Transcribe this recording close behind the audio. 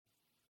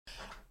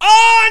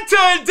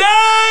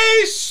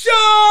today's show.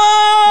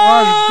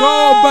 Let's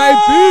go,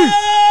 baby.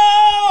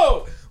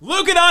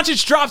 Luka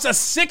Doncic drops a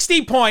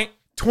 60-point,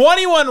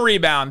 21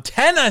 rebound,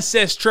 10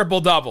 assist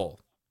triple-double.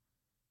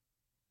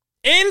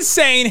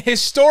 Insane,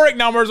 historic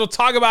numbers. We'll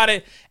talk about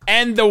it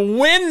and the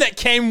win that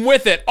came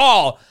with it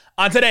all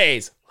on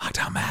today's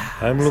Locked On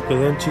Mavs. I'm Luka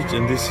Doncic,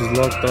 and this is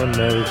Locked On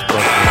Mavericks. 10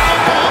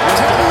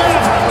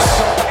 Mavericks,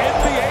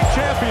 NBA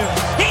champions.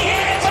 He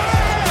is!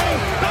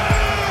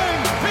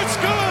 Bang! It's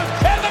good!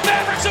 And the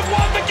Mavericks have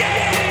won the game!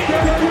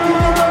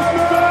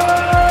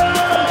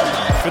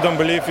 If you don't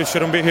believe, you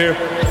shouldn't be here.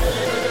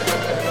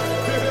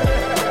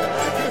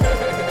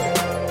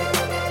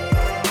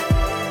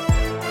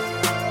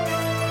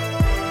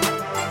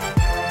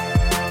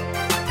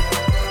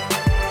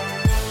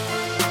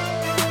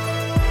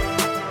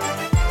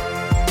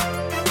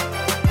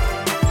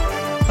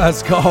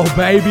 Let's go,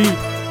 baby.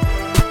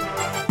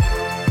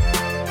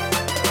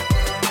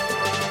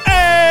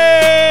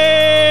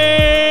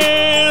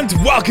 And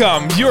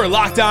welcome. You're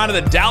locked on to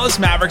the Dallas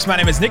Mavericks. My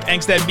name is Nick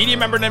Engstead, media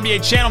member and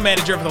NBA channel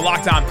manager for the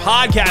Locked On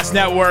Podcast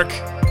Network.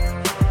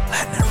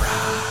 Letting it ride.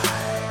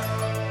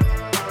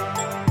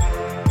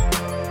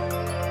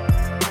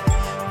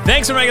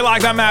 Thanks for making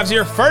Locked On Mavs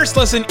your first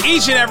listen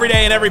each and every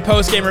day and every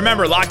post game.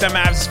 Remember, Locked On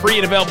Mavs is free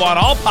and available on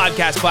all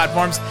podcast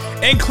platforms,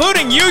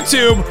 including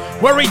YouTube,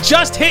 where we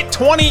just hit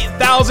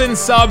 20,000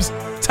 subs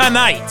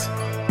tonight.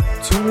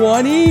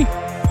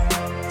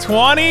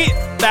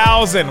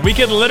 20,000. We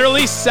could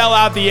literally sell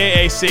out the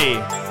AAC.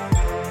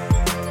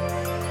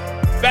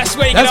 Best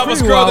way you can help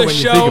us grow the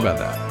show.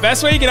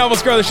 Best way you can help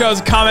us grow the show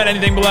is comment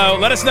anything below.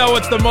 Let us know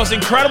what's the most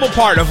incredible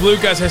part of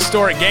Luka's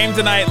historic game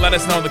tonight. Let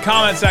us know in the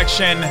comment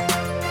section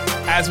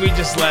as we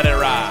just let it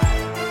ride.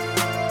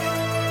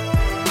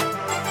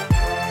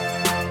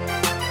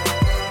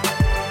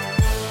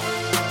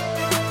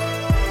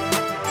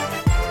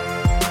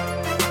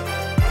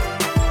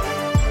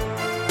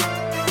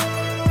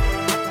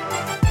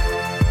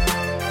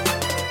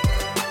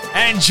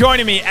 And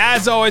joining me,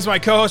 as always, my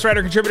co-host,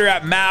 writer, contributor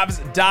at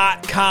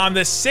Mavs.com,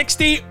 the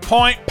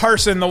 60-point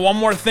person, the one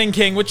more thing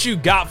king. What you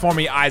got for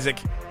me, Isaac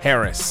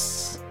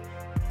Harris?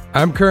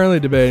 I'm currently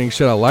debating,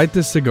 should I light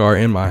this cigar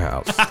in my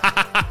house?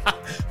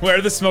 Where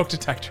are the smoke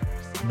detectors?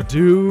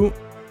 Do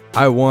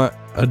I want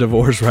a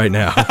divorce right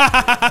now?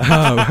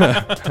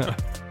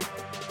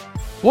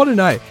 What a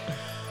night.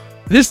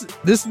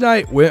 This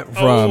night went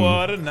from... Oh,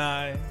 what a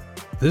night.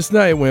 This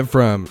night went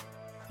from,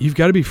 you've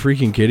got to be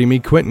freaking kidding me,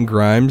 Quentin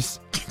Grimes.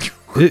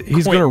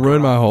 He's going to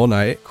ruin my whole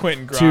night.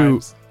 Quentin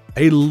Grimes. To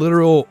a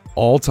literal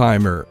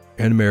all-timer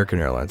in American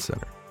Airlines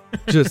Center.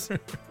 Just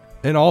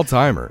an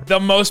all-timer. The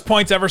most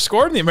points ever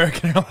scored in the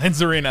American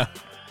Airlines Arena.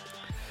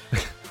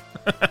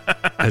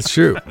 That's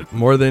true.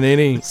 More than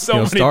any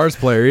Stars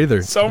player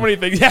either. So many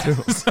things. Yeah.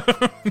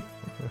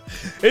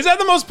 Is that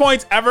the most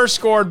points ever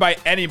scored by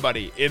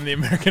anybody in the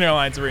American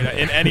Airlines Arena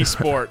in any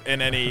sport, in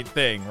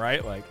anything,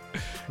 right? Like,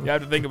 you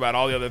have to think about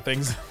all the other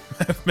things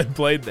that have been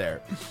played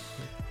there.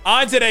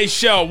 On today's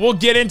show, we'll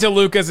get into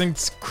Luka's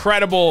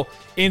incredible,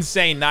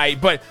 insane night,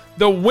 but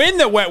the win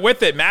that went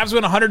with it, Mavs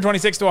win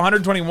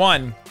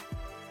 126-121.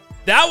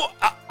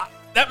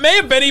 That may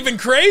have been even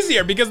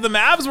crazier because the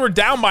Mavs were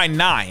down by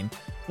 9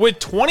 with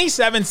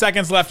 27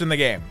 seconds left in the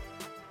game.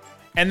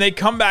 And they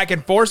come back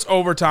and force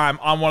overtime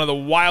on one of the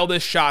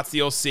wildest shots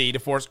you'll see to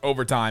force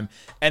overtime.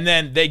 And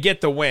then they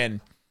get the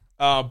win.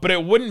 But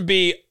it wouldn't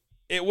be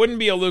a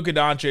Luka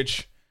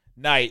Doncic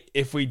night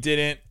if we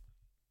didn't.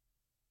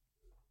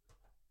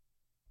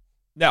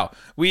 No,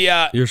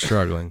 You're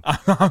struggling.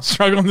 I'm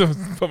struggling to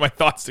put my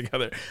thoughts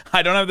together.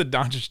 I don't have the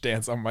Doncic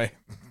dance on my.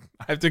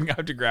 I have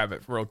to grab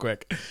it real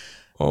quick.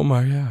 Oh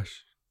my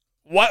gosh!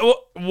 What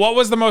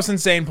was the most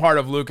insane part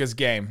of Luka's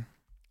game?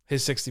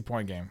 His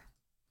 60-point game.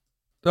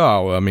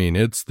 Oh, I mean,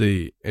 it's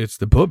the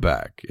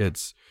putback.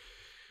 It's,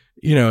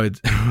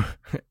 it's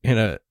in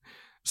a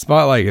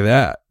spot like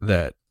that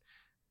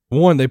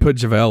one, they put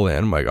JaVale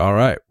in. I'm like, all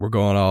right, we're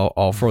going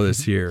all for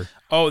this here.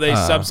 Oh, they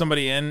subbed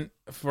somebody in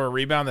for a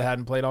rebound that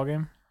hadn't played all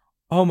game?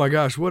 Oh my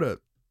gosh, what a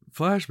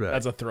flashback.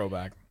 That's a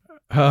throwback.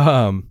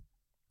 And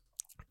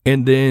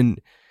then,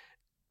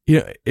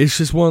 it's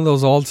just one of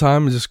those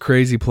all-time just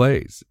crazy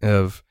plays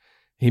of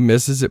he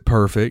misses it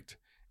perfect.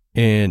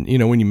 And,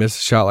 when you miss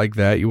a shot like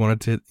that, you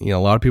want it to, a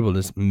lot of people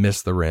just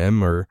miss the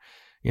rim or,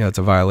 it's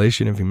a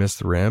violation if you miss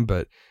the rim,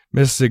 but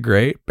misses it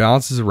great,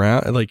 bounces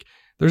around. And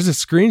there's a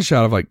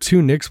screenshot of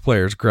 2 Knicks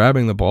players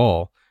grabbing the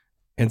ball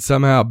and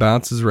somehow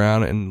bounces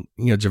around. And,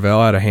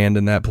 JaVale had a hand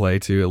in that play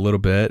too, a little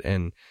bit.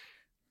 And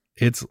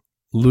it's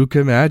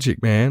Luka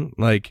magic, man.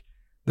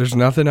 There's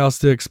nothing else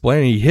to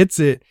explain. He hits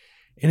it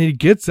and he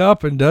gets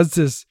up and does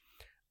this.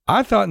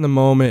 I thought in the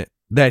moment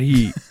that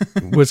he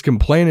was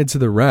complaining to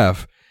the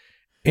ref.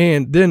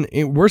 And then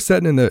we're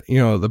sitting in the,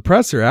 the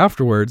presser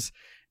afterwards,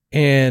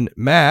 and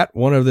Matt,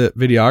 one of the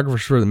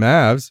videographers for the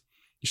Mavs,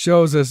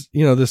 shows us,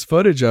 this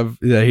footage of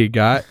that he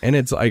got, and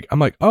it's I'm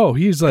like, oh,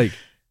 he's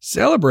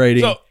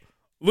celebrating. So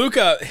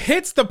Luka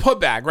hits the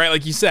putback, right?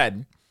 Like you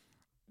said,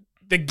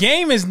 the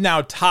game is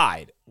now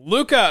tied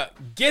Luka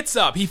gets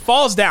up. He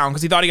falls down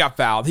because he thought he got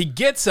fouled. He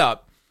gets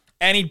up,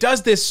 and he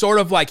does this sort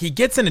of like, he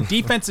gets in a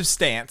defensive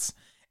stance,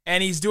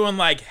 and he's doing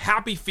like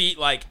happy feet,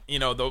 like,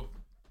 the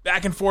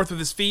back and forth with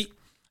his feet.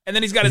 And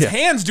then he's got his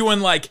hands doing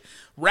like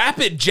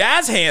rapid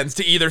jazz hands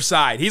to either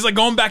side. He's like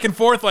going back and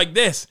forth like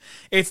this.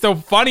 It's the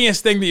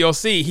funniest thing that you'll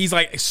see. He's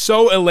like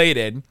so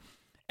elated.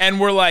 And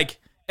we're like,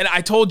 and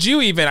I told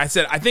you even, I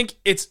said, I think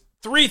it's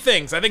three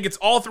things. I think it's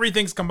all three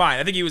things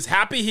combined. I think he was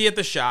happy he hit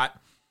the shot.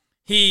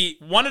 He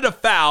wanted a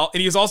foul,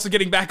 and he was also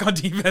getting back on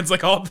defense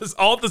like all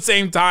at the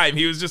same time.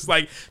 He was just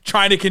like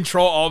trying to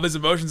control all of his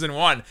emotions in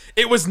one.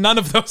 It was none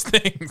of those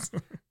things.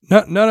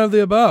 None of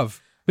the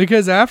above.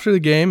 Because after the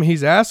game,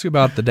 he's asked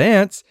about the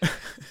dance,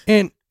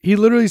 and he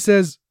literally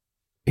says,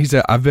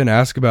 I've been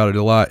asked about it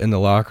a lot in the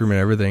locker room and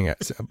everything.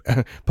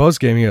 Post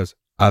game, he goes,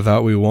 I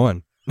thought we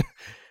won.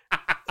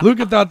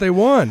 Luka thought they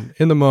won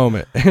in the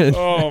moment.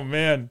 Oh,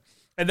 man.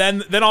 And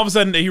then all of a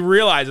sudden he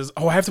realizes,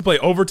 I have to play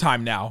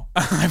overtime now.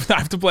 I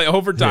have to play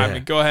overtime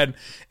and go ahead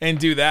and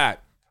do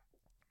that.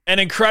 An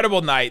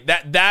incredible night.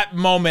 That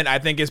moment, I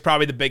think, is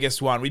probably the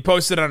biggest one. We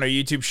posted on our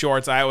YouTube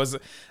shorts. I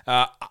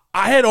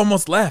had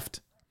almost left.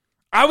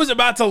 I was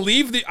about to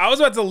leave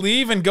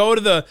and go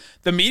to the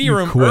media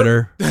room.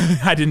 Quitter.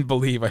 I didn't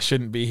believe I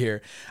shouldn't be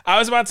here. I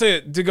was about to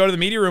go to the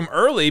media room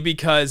early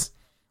because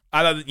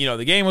I thought,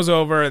 the game was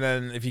over, and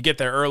then if you get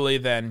there early,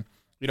 then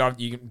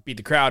you can beat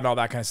the crowd and all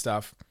that kind of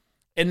stuff.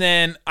 And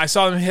then I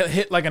saw them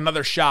hit like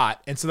another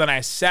shot, and so then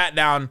I sat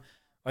down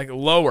like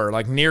lower,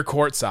 like near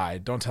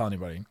courtside. Don't tell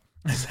anybody.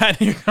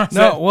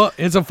 No, well,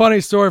 it's a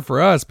funny story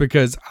for us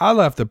because I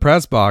left the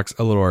press box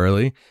a little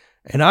early,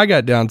 and I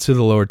got down to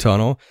the lower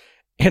tunnel.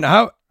 And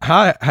I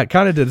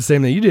kind of did the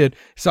same thing you did.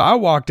 So I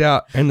walked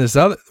out in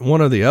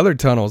one of the other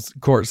tunnels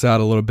courtside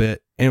a little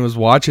bit and was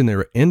watching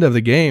the end of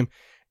the game.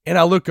 And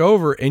I look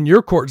over and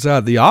you're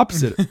courtside the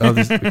opposite of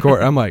the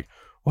court. I'm like,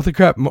 what the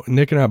crap?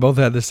 Nick and I both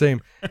had the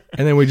same.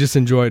 And then we just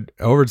enjoyed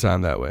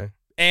overtime that way.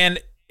 And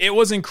it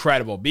was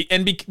incredible.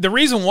 The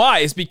reason why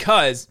is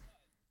because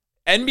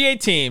NBA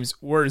teams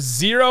were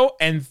 0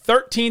 and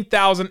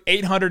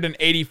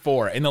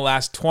 13,884 in the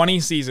last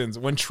 20 seasons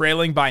when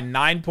trailing by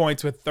 9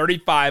 points with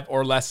 35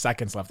 or less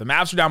seconds left. The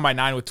Mavs were down by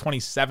 9 with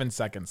 27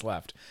 seconds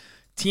left.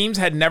 Teams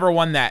had never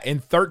won that in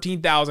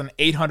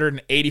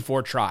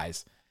 13,884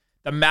 tries.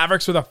 The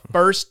Mavericks were the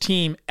first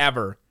team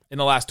ever in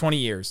the last 20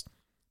 years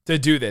to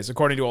do this,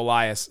 according to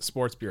Elias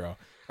Sports Bureau.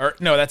 Or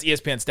no, that's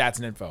ESPN Stats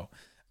and Info.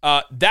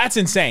 That's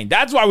insane.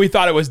 That's why we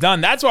thought it was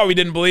done. That's why we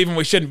didn't believe and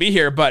we shouldn't be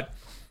here. But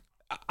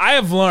I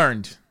have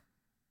learned,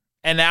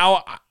 and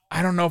now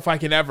I don't know if I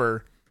can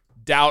ever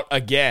doubt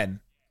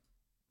again,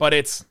 but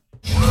it's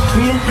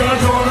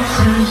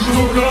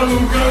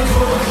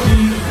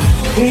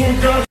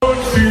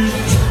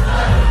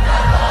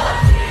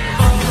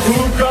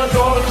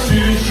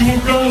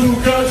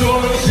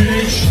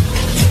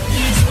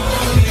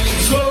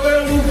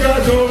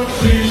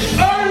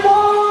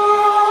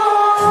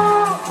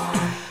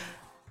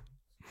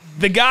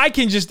the guy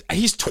can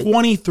he's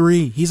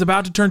 23. He's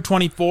about to turn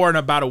 24 in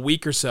about a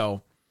week or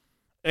so.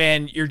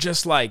 And you're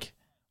just like,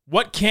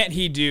 what can't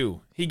he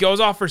do? He goes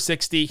off for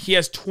 60. He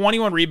has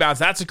 21 rebounds.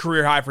 That's a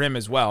career high for him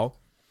as well.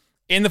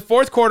 In the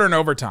fourth quarter and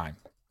overtime.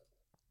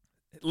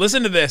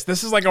 Listen to this.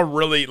 This is like a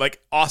really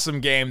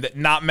awesome game that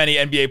not many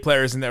NBA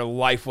players in their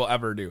life will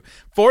ever do.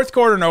 Fourth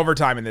quarter and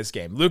overtime in this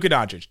game. Luka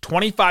Doncic,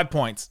 25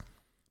 points,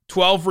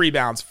 12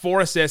 rebounds,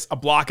 4 assists, a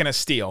block, and a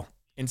steal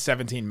in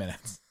 17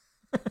 minutes.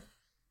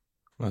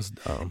 That's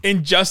dumb.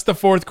 In just the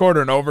fourth quarter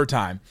and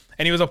overtime.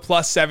 And he was a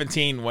plus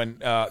 17 when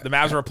the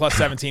Mavs were a plus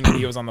 17 when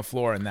he was on the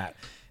floor in that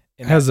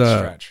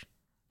stretch.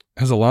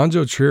 Has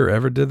Alonzo Trier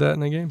ever did that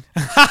in a game?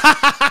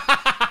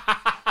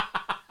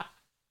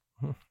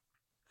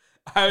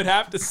 I would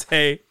have to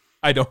say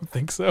I don't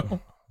think so.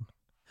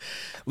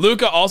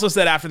 Luka also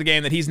said after the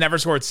game that he's never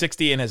scored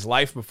 60 in his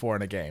life before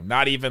in a game.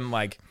 Not even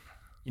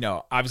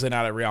obviously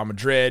not at Real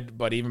Madrid,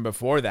 but even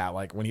before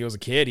that, when he was a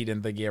kid, he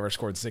didn't think he ever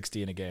scored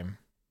 60 in a game.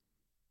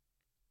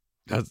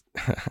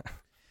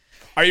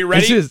 Are you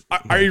ready?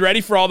 Are you ready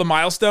for all the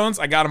milestones?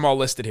 I got them all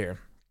listed here.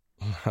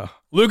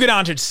 Luka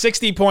Doncic,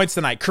 60 points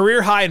tonight.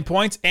 Career high in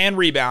points and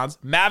rebounds.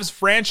 Mavs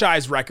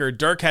franchise record.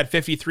 Dirk had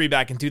 53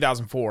 back in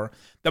 2004.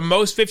 The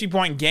most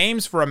 50-point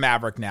games for a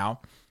Maverick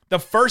now. The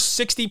first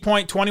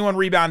 60-point, 21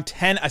 rebound,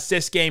 10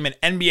 assist game in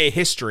NBA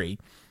history.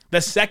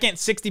 The second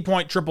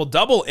 60-point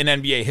triple-double in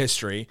NBA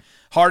history.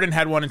 Harden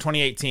had one in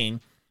 2018.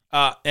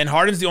 And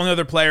Harden's the only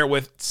other player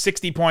with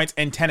 60 points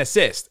and 10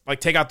 assists.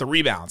 Take out the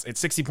rebounds. It's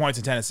 60 points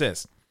and 10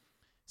 assists.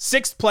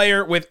 Sixth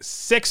player with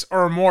 6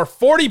 or more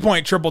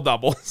 40-point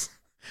triple-doubles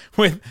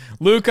with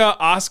Luka,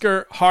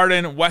 Oscar,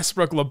 Harden,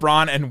 Westbrook,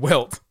 LeBron, and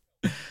Wilt.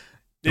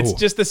 It's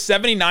just the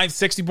 79th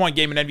 60-point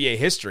game in NBA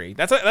history.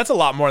 That's a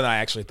lot more than I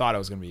actually thought it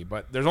was going to be,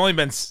 but there's only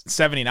been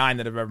 79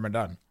 that have ever been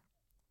done.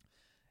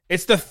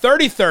 It's the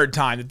 33rd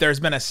time that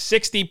there's been a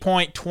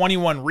 60-point,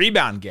 21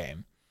 rebound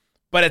game.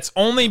 But it's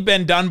only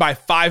been done by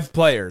 5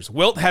 players.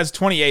 Wilt has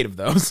 28 of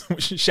those.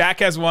 Shaq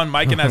has 1.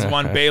 Mikan has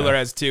 1. Baylor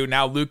has 2.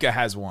 Now Luka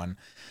has 1.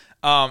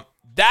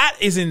 That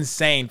is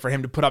insane for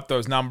him to put up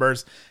those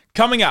numbers.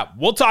 Coming up,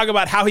 we'll talk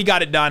about how he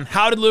got it done.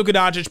 How did Luka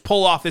Doncic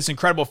pull off this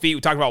incredible feat?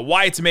 We talk about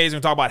why it's amazing.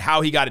 We talk about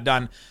how he got it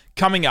done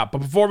coming up. But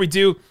before we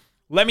do,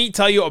 let me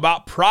tell you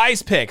about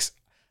Prize Picks.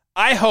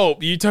 I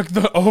hope you took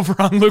the over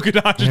on Luka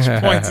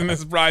Doncic points in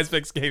this Prize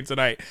Picks game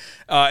tonight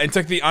and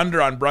took the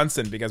under on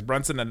Brunson because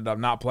Brunson ended up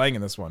not playing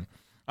in this one.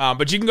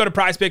 But you can go to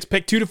Prize Picks,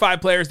 pick 2 to 5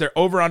 players. They're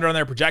over under on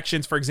their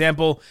projections. For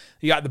example,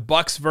 you got the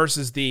Bucks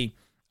versus the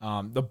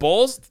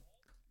Bulls.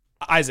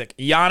 Isaac,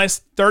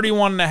 Giannis,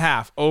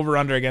 31.5 over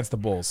under against the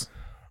Bulls.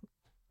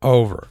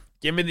 Over.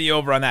 Give me the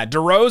over on that.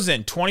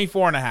 DeRozan,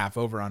 24.5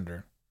 over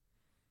under.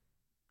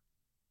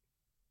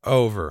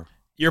 Over.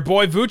 Your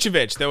boy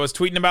Vucevic that was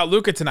tweeting about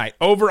Luka tonight.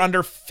 Over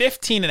under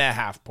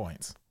 15.5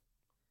 points.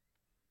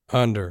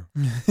 Under.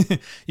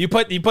 You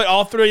put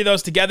all 3 of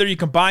those together, you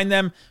combine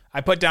them.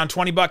 I put down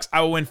 $20,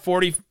 I will win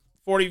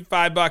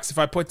 $45. If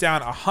I put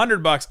down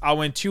 $100, I'll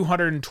win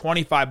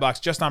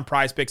 $225 just on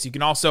Prize Picks. You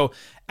can also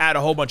add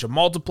a whole bunch of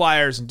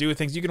multipliers and do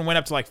things. You can win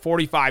up to like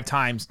 45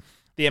 times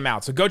the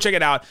amount. So go check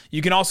it out.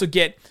 You can also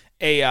get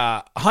a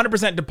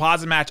 100%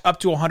 deposit match up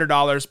to $100.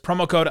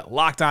 Promo code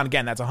Locked On.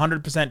 Again, that's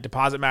 100%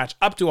 deposit match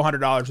up to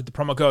 $100 with the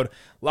promo code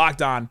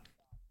Locked On.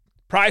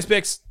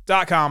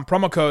 PrizePicks.com,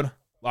 promo code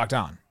Locked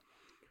On.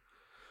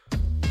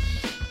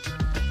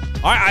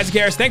 All right, Isaac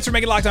Harris, thanks for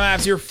making Locked On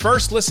Mavs your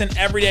first listen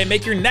every day.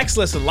 Make your next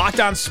listen Locked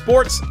On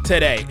Sports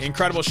today.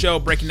 Incredible show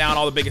breaking down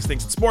all the biggest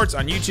things in sports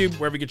on YouTube,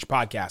 wherever you get your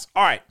podcasts.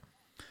 All right,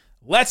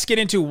 let's get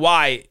into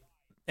why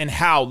and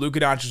how Luka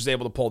Doncic was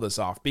able to pull this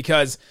off.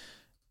 Because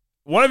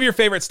one of your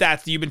favorite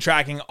stats that you've been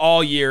tracking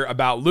all year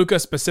about Luka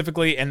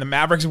specifically and the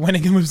Mavericks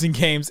winning and losing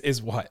games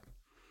is what?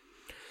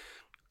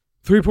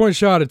 3-point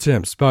shot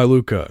attempts by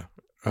Luka.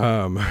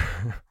 I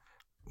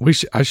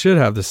should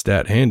have the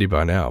stat handy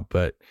by now,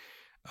 but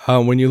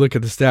when you look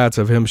at the stats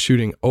of him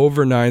shooting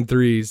over 9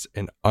 threes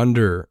and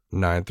under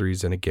 9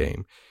 threes in a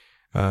game,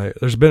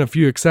 there's been a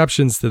few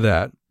exceptions to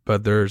that,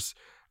 but there's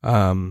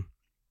some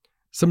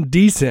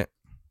decent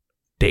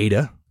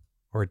data,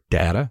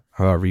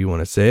 however you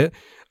want to say it,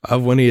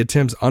 of when he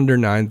attempts under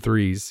 9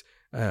 threes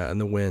and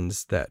the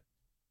wins that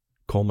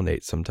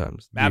culminate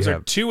sometimes. Mavs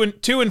are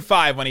 2 and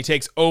 5 when he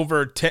takes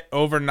over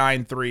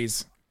 9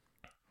 threes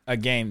a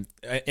game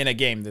in a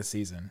game this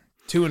season.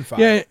 2 and 5.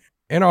 Yeah,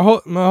 and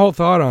my whole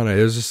thought on it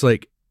is just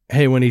like,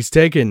 hey, when he's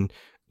taking,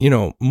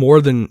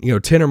 more than,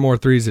 10 or more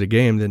threes at a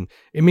game, then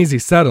it means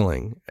he's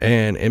settling,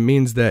 and it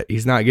means that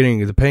he's not getting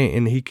into the paint,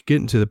 and he could get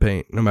into the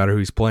paint no matter who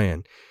he's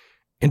playing.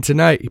 And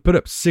tonight he put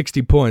up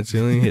 60 points. He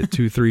only hit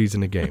 2 threes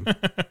in the game.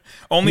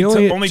 only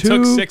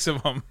took 6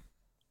 of them.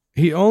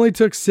 He only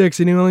took 6,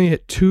 and he only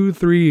hit 2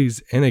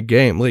 threes in a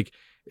game. Like,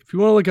 if you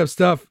want to look up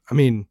stuff, I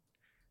mean,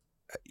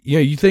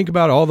 you think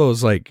about all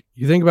those, like,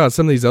 you think about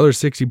some of these other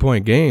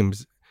 60-point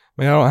games.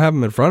 I mean, I don't have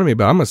them in front of me,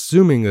 but I'm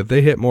assuming that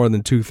they hit more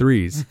than 2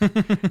 threes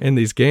in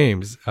these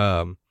games.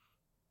 And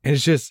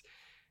it's just,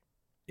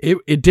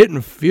 it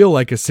didn't feel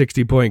like a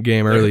 60-point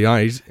game early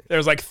on. There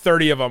was like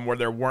 30 of them where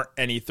there weren't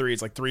any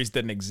threes. Like threes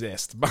didn't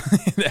exist.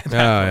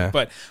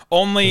 But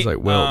only, like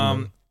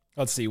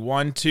let's see,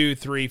 1, 2,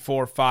 3,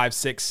 4, 5,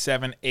 6,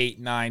 7, 8,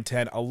 9,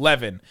 10,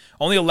 11.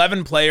 Only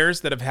 11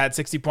 players that have had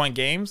 60-point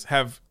games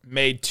have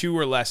made 2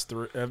 or less,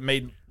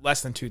 made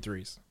less than 2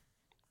 threes.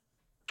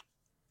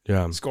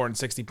 Yeah, scoring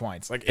 60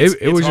 points. Like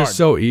it was hard. Just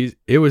so easy.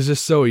 It was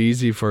just so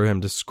easy for him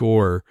to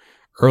score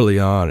early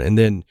on, and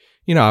then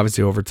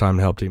obviously overtime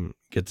helped him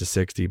get to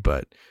 60.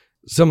 But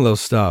some of those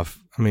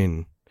stuff,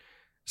 some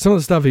of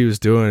the stuff he was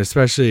doing,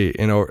 especially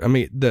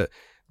the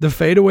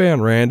fadeaway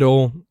on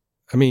Randall.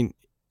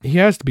 He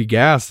has to be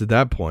gassed at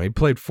that point. He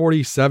played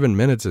 47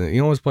 minutes and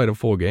he almost played a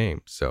full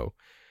game. So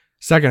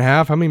second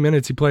half, how many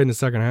minutes he played in the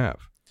second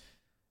half?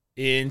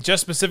 In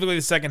just specifically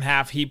the second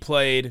half, he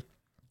played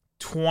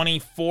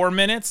 24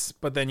 minutes,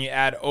 but then you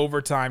add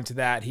overtime to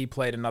that, he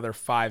played another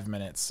 5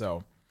 minutes.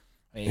 So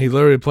he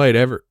literally played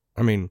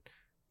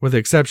with the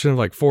exception of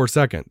like 4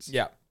 seconds.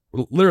 Yeah.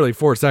 Literally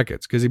 4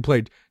 seconds, because he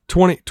played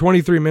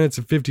 23 minutes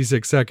and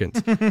 56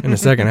 seconds in the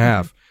second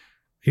half.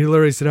 He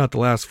literally sit out the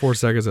last 4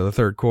 seconds of the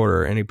third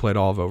quarter, and he played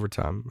all of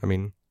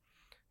overtime.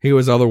 He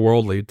was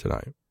otherworldly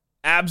tonight.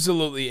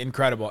 Absolutely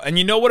incredible. And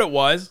you know what it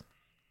was?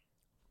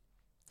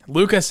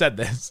 Luka said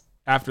this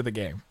after the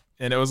game.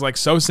 And it was like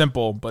so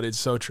simple, but it's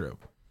so true.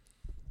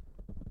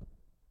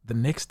 The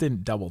Knicks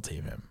didn't double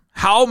team him.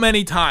 How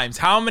many times,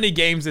 how many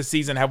games this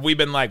season have we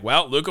been like,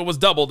 well, Luka was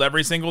doubled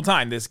every single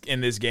time in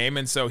this game,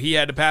 and so he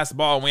had to pass the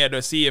ball, and we had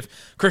to see if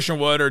Christian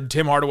Wood or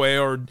Tim Hardaway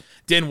or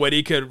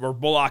Dinwiddie or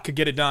Bullock could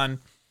get it done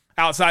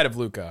outside of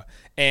Luka.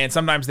 And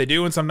sometimes they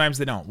do, and sometimes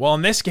they don't. Well,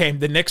 in this game,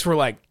 the Knicks were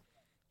like,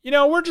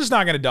 we're just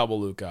not going to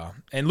double Luka.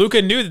 And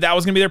Luka knew that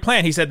was going to be their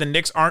plan. He said the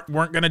Knicks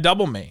weren't going to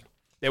double me.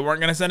 They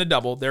weren't going to send a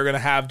double. They were going to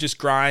have just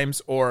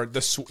Grimes or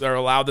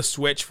allow the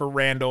switch for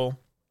Randall,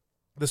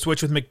 the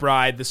switch with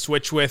McBride, the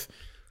switch with,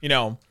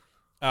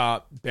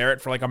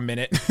 Barrett for like a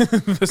minute,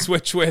 the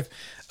switch with,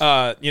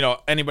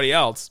 anybody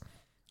else.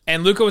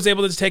 And Luka was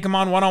able to just take him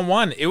on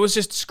one-on-one. It was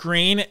just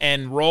screen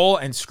and roll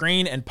and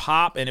screen and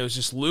pop, and it was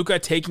just Luka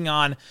taking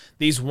on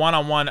these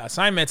one-on-one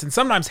assignments. And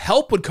sometimes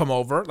help would come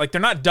over. Like, they're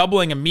not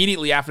doubling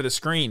immediately after the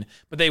screen,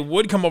 but they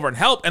would come over and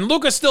help. And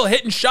Luka's still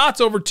hitting shots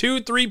over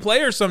 2-3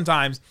 players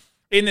sometimes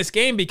in this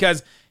game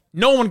because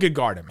no one could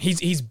guard him.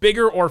 He's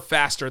bigger or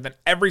faster than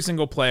every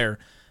single player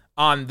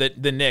on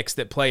the Knicks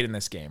that played in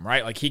this game,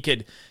 right? Like, he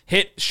could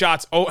hit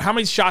shots. Oh, how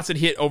many shots did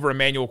he hit over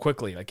Emmanuel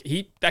Quickly? Like,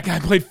 that guy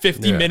played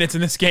 50 minutes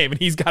in this game, and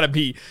he's got to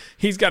be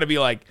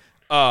like,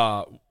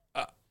 why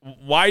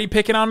are you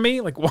picking on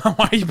me? Like, why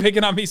are you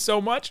picking on me so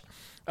much?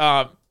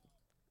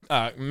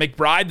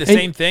 McBride,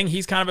 same thing.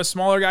 He's kind of a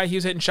smaller guy. He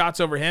was hitting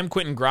shots over him.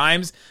 Quentin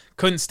Grimes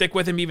couldn't stick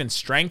with him even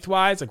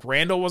strength-wise. Like,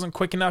 Randall wasn't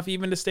quick enough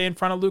even to stay in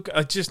front of Luka.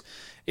 It's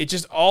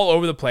just all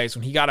over the place.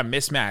 When he got a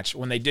mismatch,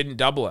 when they didn't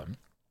double him,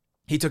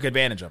 he took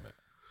advantage of it.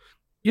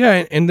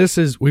 Yeah, and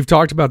we've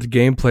talked about the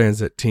game plans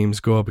that teams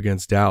go up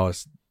against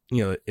Dallas.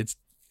 You know, it's,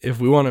 if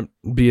we want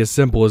to be as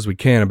simple as we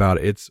can about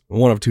it, it's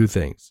one of two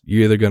things.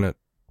 You're either going to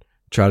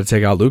try to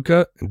take out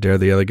Luka and dare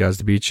the other guys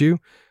to beat you,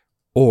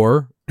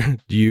 or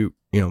you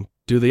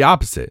do the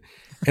opposite.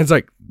 And it's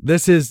like,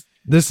 this is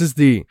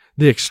the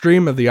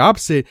extreme of the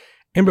opposite.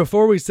 And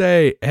before we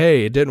say,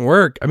 hey, it didn't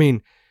work, I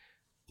mean,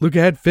 Luka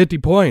had 50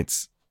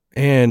 points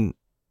and,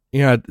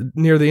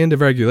 near the end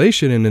of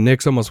regulation, and the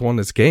Knicks almost won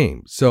this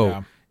game.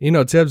 So,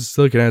 Tibbs is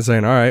looking at it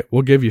saying, all right,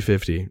 we'll give you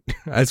 50.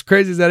 As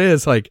crazy as that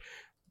is, like,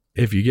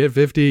 if you get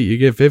 50, you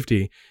get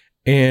 50.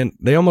 And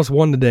they almost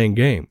won the dang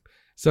game.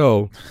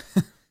 So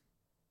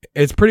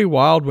it's pretty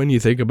wild when you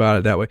think about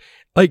it that way.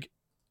 Like,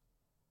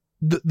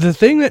 the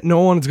thing that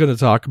no one's going to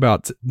talk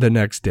about the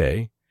next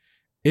day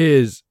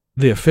is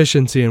the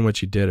efficiency in which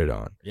he did it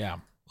on. Yeah.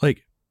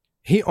 Like,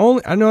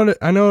 I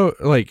know,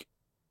 like,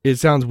 it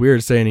sounds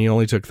weird saying he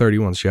only took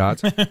 31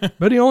 shots,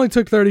 but he only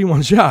took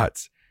 31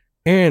 shots.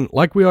 And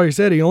like we already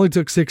said, he only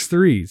took 6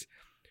 threes.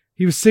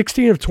 He was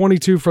 16 of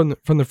 22 from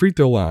the free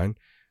throw line,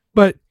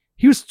 but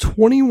he was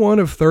 21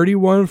 of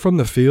 31 from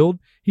the field.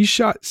 He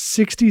shot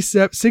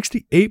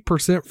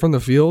 68% from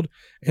the field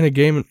in a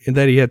game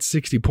that he had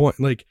 60 points.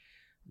 Like,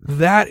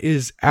 that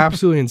is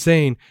absolutely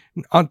insane.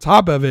 On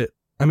top of it,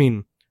 I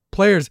mean,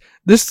 players,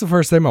 this is the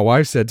first thing my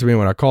wife said to me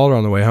when I called her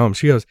on the way home.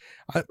 She goes,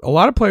 a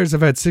lot of players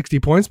have had 60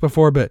 points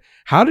before, but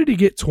how did he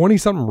get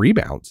 20-something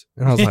rebounds?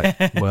 And I was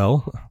like,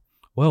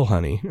 well,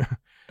 honey,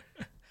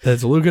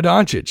 that's Luka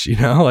Doncic,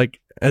 like,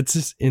 that's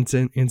just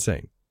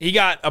insane. He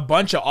got a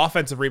bunch of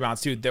offensive rebounds,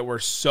 too, that were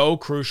so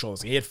crucial.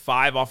 He had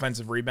 5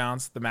 offensive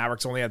rebounds. The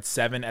Mavericks only had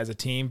 7 as a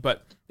team,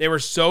 but they were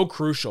so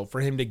crucial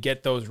for him to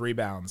get those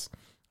rebounds.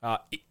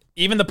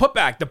 Even the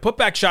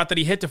putback shot that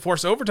he hit to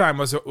force overtime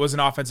was an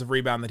offensive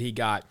rebound that he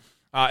got.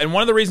 And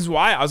one of the reasons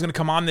why I was going to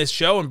come on this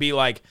show and be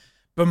like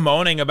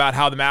bemoaning about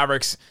how the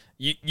Mavericks,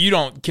 you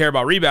don't care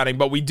about rebounding,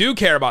 but we do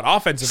care about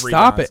offensive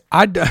rebounds.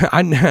 Stop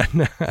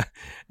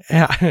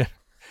it.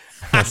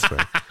 That's fair.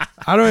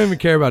 I don't even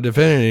care about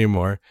defending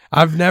anymore.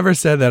 I've never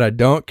said that I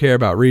don't care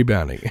about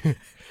rebounding.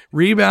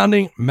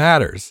 Rebounding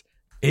matters.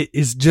 It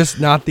is just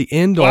not the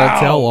end-all,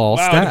 tell-all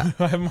stat.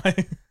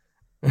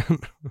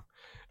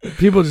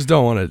 People just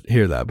don't want to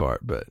hear that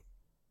part, but...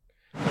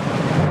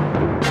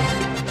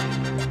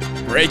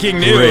 Breaking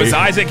news,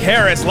 Isaac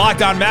Harris,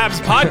 Locked On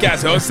Mavs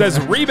podcast host, says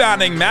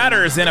rebounding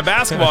matters in a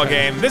basketball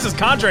game. This is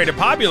contrary to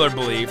popular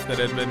belief that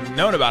had been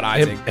known about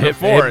Isaac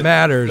before it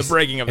matters. The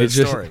breaking of his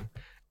story.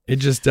 It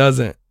just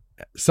doesn't.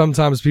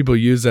 Sometimes people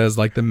use it as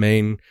like the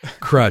main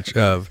crutch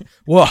of,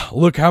 well,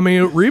 look how many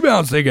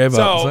rebounds they gave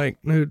up. It's like,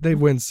 dude, they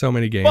win so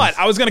many games. But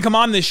I was going to come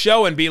on this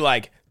show and be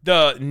like,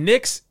 the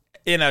Knicks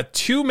in a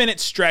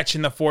 2-minute stretch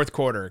in the fourth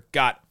quarter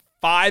got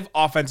 5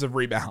 offensive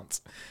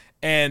rebounds.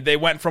 And they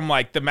went from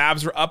like the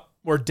Mavs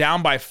were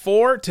down by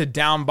 4 to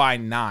down by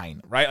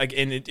 9, right? Like,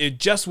 and it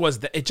just was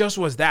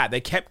that.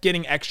 They kept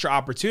getting extra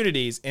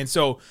opportunities. And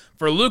so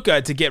for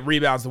Luka to get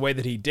rebounds the way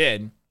that he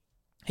did,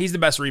 he's the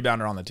best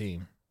rebounder on the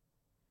team.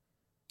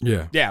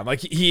 Yeah. Yeah,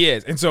 like he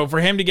is. And so for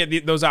him to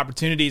get those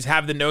opportunities,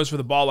 have the nose for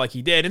the ball like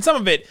he did, and some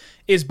of it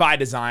is by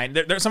design.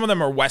 Some of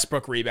them are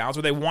Westbrook rebounds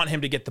where they want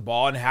him to get the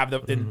ball and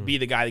and be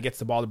the guy that gets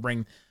the ball to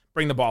bring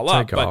the ball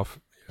up. Take off.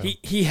 Yeah.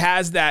 He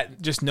has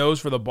that just nose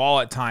for the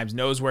ball at times,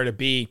 knows where to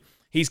be.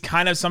 He's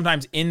kind of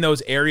sometimes in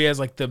those areas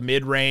like the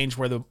mid-range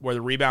where the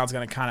rebound's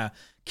going to kind of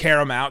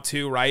carry him out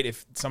too, right?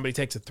 If somebody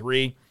takes a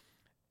 3.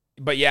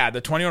 But yeah,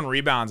 the 21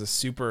 rebounds is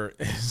super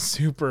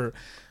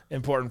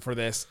important for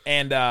this.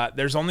 And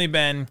there's only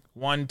been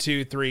 9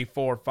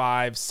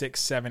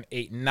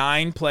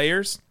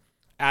 players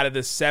out of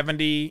the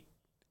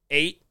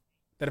 78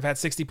 that have had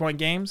 60-point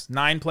games,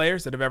 9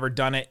 players that have ever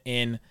done it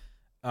in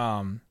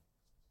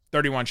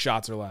 31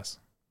 shots or less.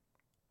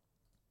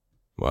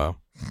 Wow.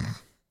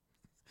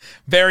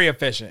 Very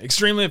efficient,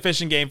 extremely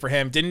efficient game for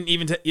him.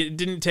 It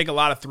didn't take a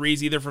lot of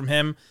threes either from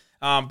him.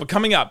 But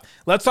coming up,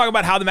 let's talk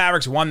about how the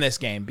Mavericks won this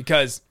game,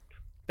 because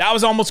that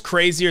was almost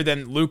crazier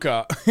than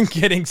Luka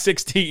getting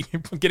 60,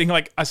 getting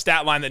like a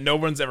stat line that no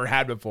one's ever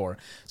had before.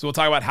 So we'll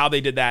talk about how they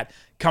did that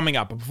coming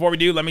up. But before we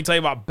do, let me tell you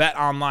about Bet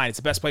Online. It's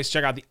the best place to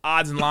check out the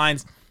odds and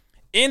lines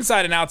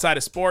inside and outside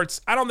of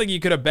sports, I don't think you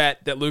could have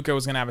bet that Luka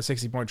was going to have a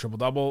 60-point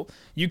triple-double.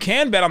 You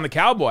can bet on the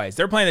Cowboys.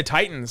 They're playing the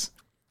Titans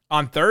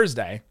on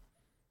Thursday.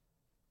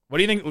 What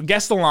do you think?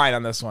 Guess the line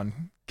on this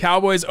one.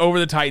 Cowboys over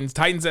the Titans.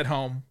 Titans at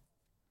home.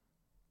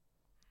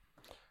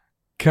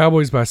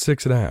 Cowboys by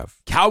 6.5.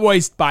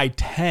 Cowboys by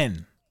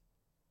 10.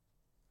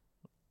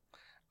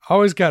 I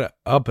always got to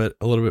up it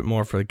a little bit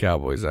more for the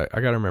Cowboys. I got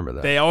to remember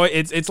that. They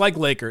always it's like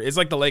Lakers. It's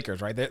like the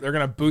Lakers, right? They're going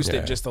to boost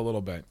it just a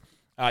little bit.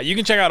 You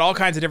can check out all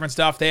kinds of different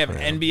stuff. They have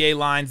NBA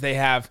lines. They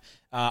have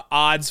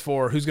odds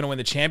for who's going to win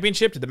the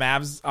championship. Did the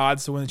Mavs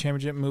odds to win the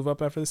championship move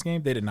up after this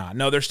game? They did not.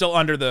 No, they're still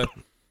under the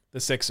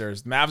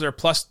Sixers. The Mavs are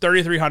plus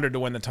 3,300 to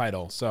win the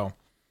title. So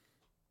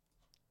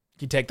you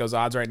can take those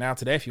odds right now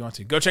today if you want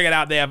to. Go check it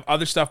out. They have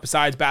other stuff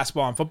besides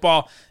basketball and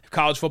football. They have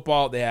college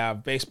football. They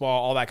have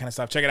baseball, all that kind of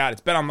stuff. Check it out.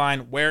 It's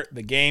BetOnline, where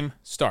the game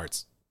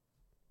starts.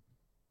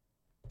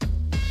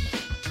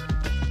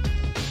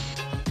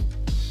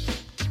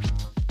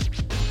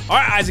 All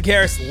right, Isaac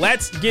Harris,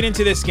 let's get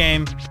into this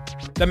game.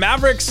 The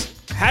Mavericks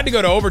had to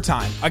go to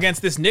overtime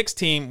against this Knicks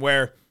team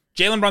where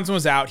Jalen Brunson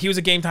was out. He was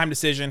a game-time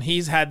decision.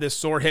 He's had this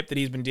sore hip that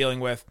he's been dealing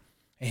with,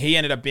 and he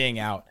ended up being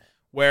out.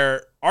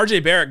 Where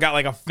RJ Barrett got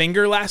like a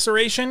finger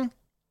laceration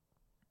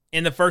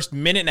in the first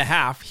minute and a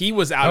half. He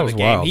was out of the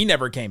game. Wild. He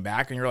never came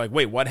back, and you're like,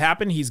 wait, what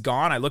happened? He's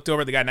gone. I looked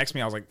over at the guy next to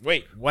me. I was like,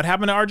 wait, what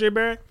happened to RJ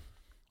Barrett?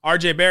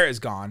 RJ Barrett is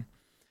gone.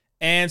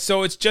 And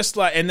so it's just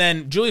like, and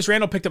then Julius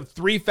Randle picked up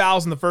 3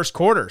 fouls in the first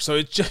quarter. So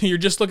it's just, you're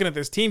just looking at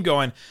this team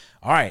going,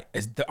 all right,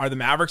 are the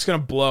Mavericks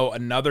going to blow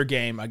another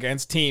game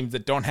against teams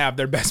that don't have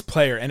their best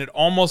player? And it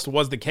almost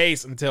was the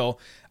case until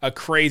a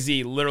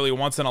crazy, literally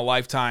once in a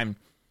lifetime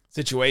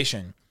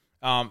situation.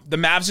 The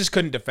Mavs just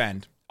couldn't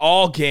defend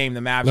all game.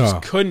 The Mavs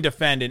just couldn't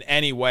defend in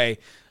any way.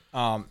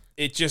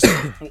 It just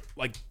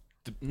like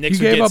the Knicks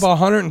gave up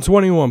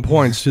 121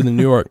 points to the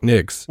New York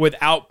Knicks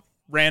without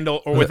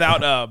Randle or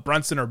without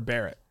Brunson or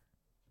Barrett.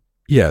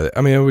 Yeah,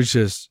 I mean, it was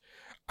just,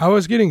 I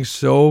was getting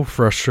so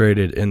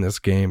frustrated in this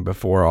game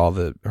before all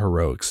the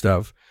heroic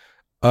stuff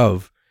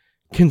of,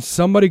 can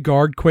somebody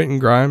guard Quentin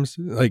Grimes?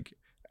 Like,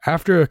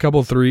 after a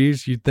couple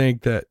threes, you'd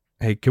think that,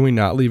 hey, can we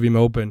not leave him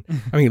open?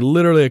 I mean,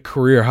 literally a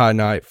career high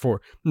night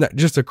for,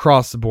 just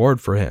across the board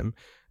for him.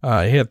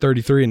 He had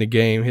 33 in the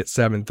game, hit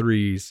 7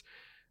 threes,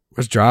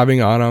 was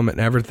driving on him and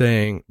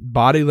everything.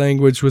 Body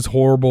language was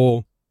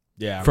horrible.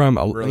 Yeah, from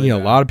really a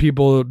lot of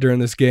people during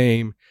this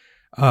game.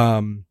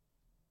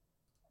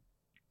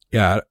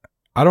 Yeah,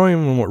 I don't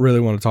even really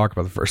want to talk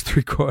about the first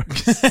 3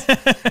 quarters.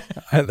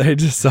 They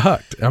just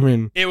sucked. I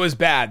mean, it was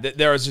bad.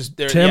 There was just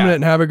Tim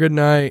didn't have a good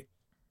night.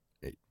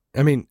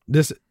 I mean,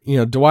 this,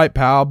 Dwight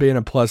Powell being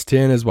a plus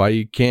 10 is why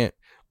you can't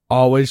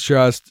always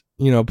trust,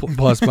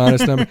 plus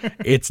minus number.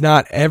 It's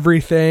not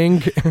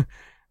everything.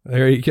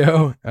 There you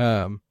go.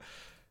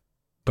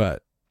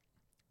 But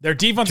their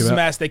defense is a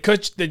mess. They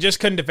just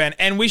couldn't defend.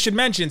 And we should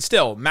mention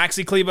still,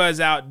 Maxi Kleber is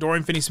out,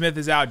 Dorian Finney-Smith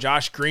is out,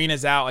 Josh Green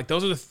is out. Like,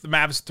 those are the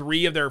Mavs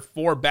 3 of their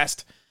 4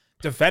 best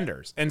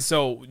defenders. And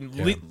so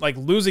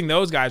losing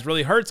those guys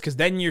really hurts, because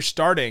then you're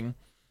starting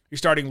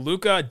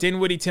Luka,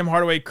 Dinwiddie, Tim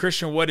Hardaway,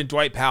 Christian Wood, and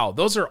Dwight Powell.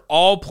 Those are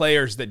all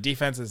players that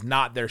defense is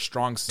not their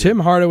strong suit.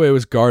 Tim Hardaway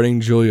was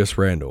guarding Julius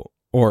Randle,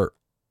 or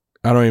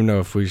I don't even know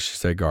if we should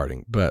say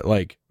guarding, but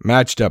like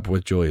matched up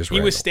with Julius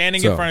Randle. He was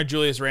standing in front of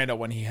Julius Randle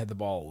when he had the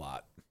ball a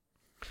lot.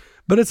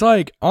 But it's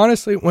like,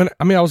 honestly,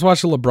 I was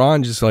watching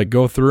LeBron just like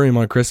go through him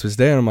on Christmas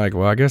Day, and I'm like,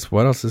 well, I guess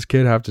what else does this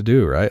kid have to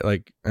do, right?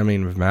 Like, I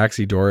mean, with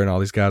Maxi, Dorian, all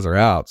these guys are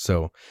out.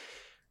 So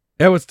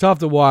it was tough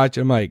to watch.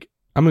 I'm like,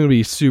 I'm going to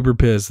be super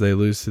pissed they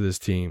lose to this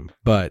team.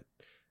 But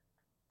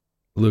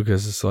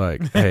Lucas is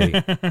like,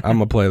 hey, I'm going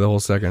to play the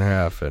whole second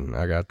half, and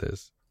I got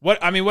this. What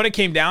it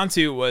came down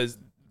to was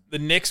the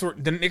Knicks were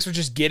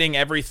just getting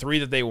every 3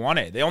 that they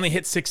wanted. They only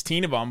hit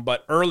 16 of them,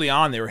 but early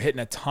on they were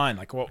hitting a ton.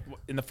 Like,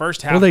 in the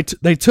first half, well,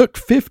 they took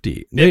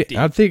 50.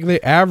 I think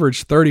they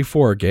averaged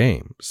 34 a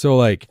game. So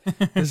like,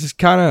 this is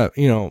kind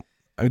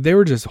of they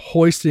were just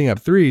hoisting up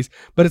threes.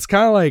 But it's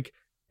kind of like,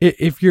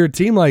 if you're a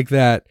team like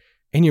that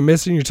and you're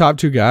missing your top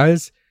 2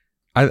 guys,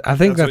 I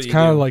think that's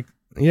kind of like,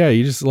 yeah,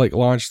 you just like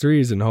launch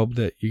threes and hope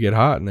that you get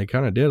hot, and they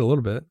kind of did a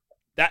little bit.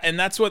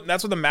 That's what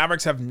the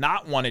Mavericks have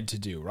not wanted to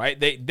do, right?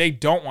 They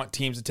don't want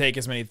teams to take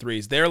as many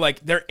threes. They're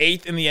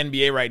 8th in the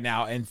NBA right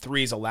now in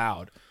threes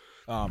allowed,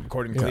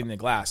 according to Cleaning the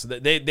Glass. So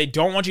they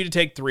don't want you to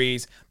take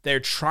threes. They're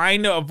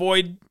trying to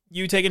avoid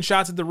you taking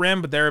shots at the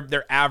rim, but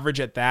they're average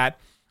at that.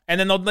 And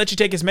then they'll let you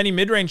take as many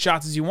mid-range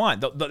shots as you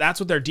want. That's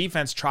what their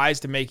defense tries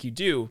to make you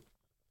do.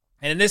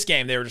 And in this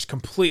game, they were just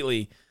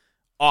completely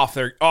off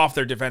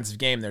their defensive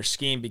game, their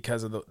scheme,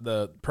 because of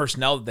the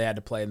personnel that they had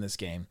to play in this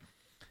game.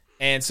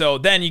 And so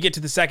then you get to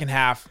the second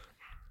half,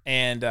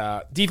 and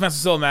defense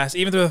was still a mess,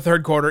 even through the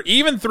third quarter,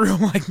 even through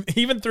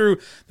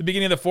the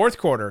beginning of the fourth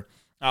quarter.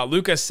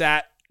 Luka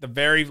sat the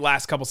very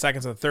last couple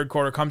seconds of the third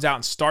quarter, comes out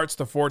and starts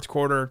the fourth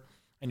quarter,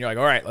 and you're like,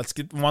 all right, let's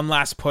get one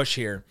last push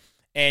here.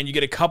 And you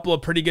get a couple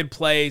of pretty good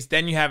plays.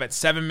 Then you have at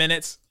 7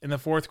 minutes in the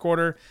fourth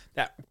quarter.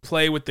 That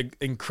play with the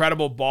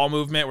incredible ball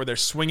movement where they're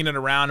swinging it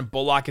around and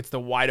Bullock gets the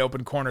wide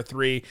open corner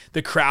three.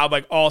 The crowd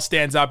like all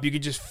stands up. You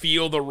could just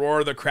feel the roar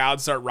of the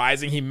crowd start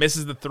rising. He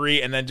misses the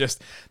three, and then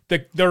just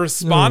the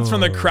response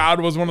from the crowd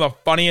was one of the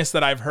funniest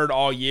that I've heard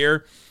all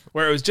year,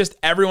 where it was just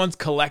everyone's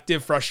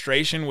collective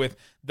frustration with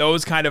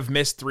those kind of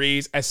missed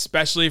threes,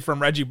 especially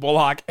from Reggie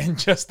Bullock, and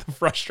just the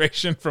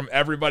frustration from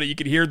everybody. You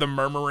could hear the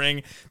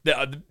murmuring,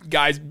 the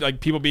guys,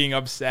 like people being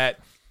upset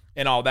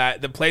and all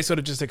that. The place would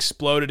have just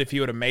exploded if he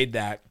would have made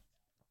that.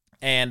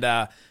 And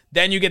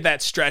then you get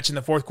that stretch in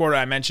the fourth quarter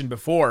I mentioned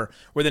before,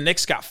 where the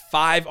Knicks got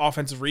 5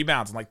 offensive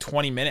rebounds in like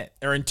 20 minutes,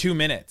 or in 2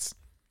 minutes.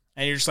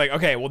 And you're just like,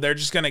 okay, well, they're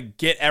just going to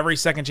get every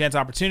second chance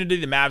opportunity.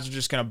 The Mavs are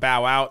just going to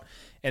bow out,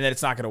 and then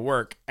it's not going to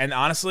work. And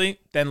honestly,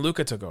 then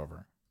Luka took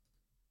over.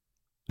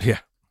 Yeah.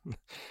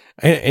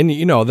 And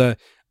you know,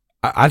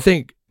 I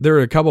think there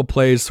were a couple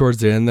plays towards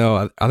the end,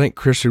 though. I think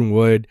Christian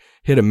Wood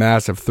hit a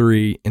massive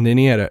three, and then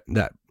he had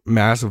that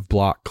massive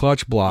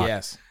clutch block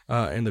Yes.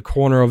 In the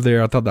corner over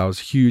there. I thought that was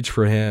huge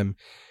for him.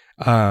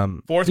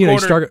 Fourth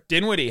quarter,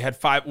 Dinwiddie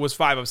was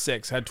 5 of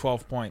 6, had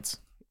 12 points.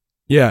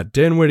 Yeah,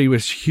 Dinwiddie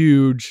was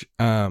huge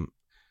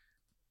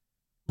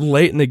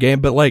late in the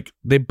game, but like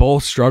they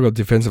both struggled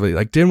defensively.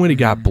 Like Dinwiddie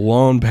got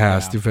blown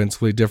past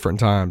defensively different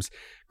times.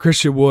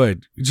 Christian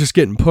Wood just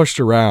getting pushed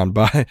around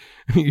by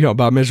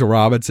Mitchell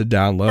Robinson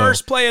down low.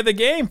 First play of the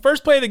game,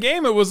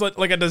 it was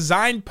like a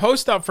designed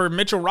post up for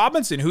Mitchell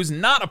Robinson, who's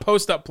not a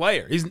post up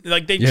player. He's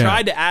like they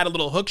tried to add a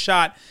little hook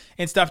shot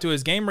and stuff to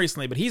his game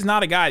recently, but he's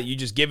not a guy that you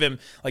just give him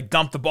like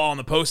dump the ball in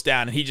the post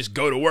down and he just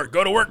go to work,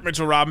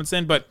 Mitchell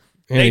Robinson. But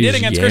they did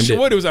against Christian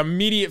Wood. It was an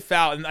immediate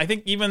foul, and I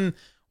think even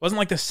wasn't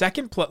like the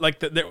second play,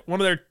 like one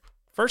of their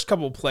first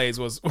couple of plays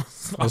was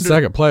the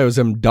second play was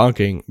him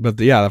dunking, but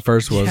the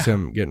first was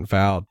him getting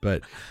fouled.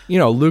 But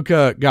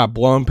Luka got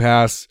blown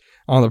past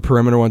on the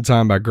perimeter one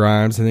time by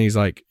Grimes, and then he's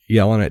like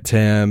yelling at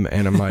Tim,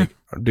 and I'm like,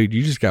 dude,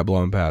 you just got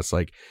blown past.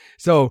 Like,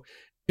 so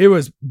it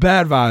was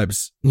bad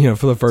vibes,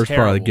 for the first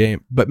part of the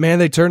game. But man,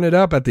 they turned it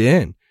up at the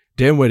end.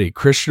 Dinwiddie,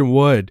 Christian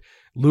Wood,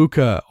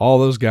 Luka, all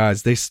those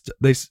guys, they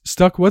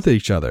stuck with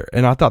each other,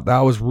 and I thought that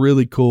was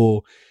really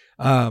cool.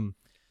 As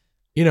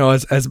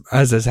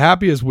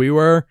happy as we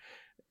were.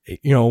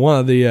 One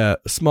of the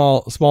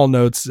small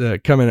notes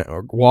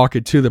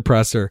walking to the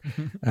presser,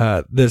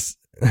 this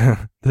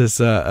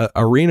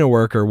arena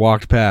worker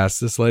walked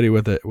past this lady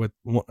with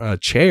a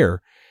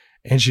chair,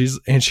 and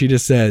she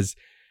just says,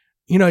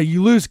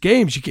 you lose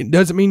games,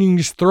 doesn't mean you can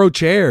just throw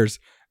chairs.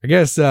 I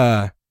guess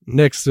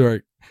Knicks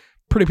are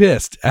pretty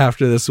pissed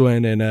after this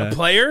win, and a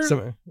player,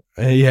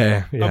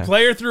 a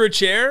player threw a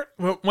chair,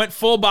 went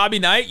full Bobby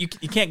Knight. You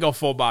can't go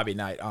full Bobby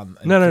Knight on.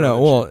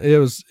 No. Well, it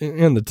was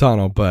in the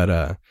tunnel,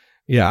 but.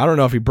 Yeah, I don't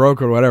know if he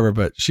broke or whatever,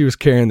 but she was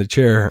carrying the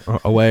chair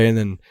away, and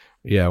then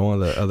one of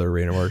the other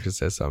arena workers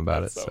said something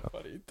about it. So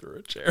funny, he threw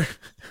a chair.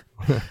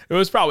 It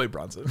was probably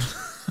Brunson.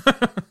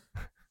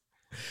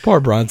 Poor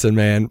Brunson,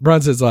 man.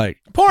 Brunson's like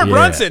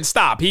Brunson.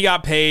 Stop. He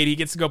got paid. He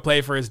gets to go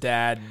play for his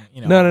dad.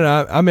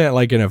 No. I meant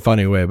like in a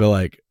funny way, but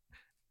like,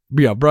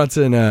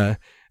 Brunson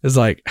is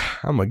like,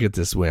 I'm gonna get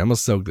this win. I'm gonna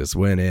soak this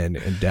win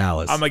in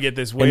Dallas. I'm gonna get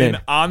this win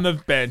on the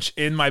bench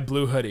in my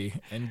blue hoodie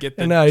and get.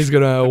 And now he's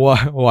gonna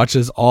watch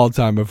his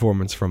all-time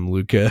performance from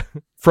Luka.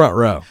 Front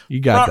row, you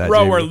got front that. row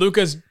Jamie. Where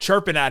Luka's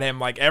chirping at him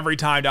like every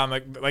time down.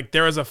 Like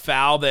there was a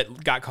foul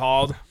that got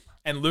called,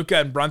 and Luka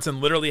and Brunson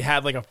literally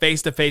had like a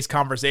face-to-face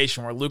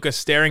conversation where Luka's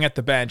staring at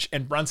the bench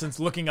and Brunson's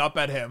looking up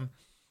at him,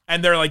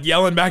 and they're like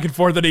yelling back and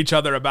forth at each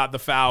other about the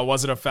foul.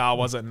 Was it a foul?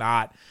 Was it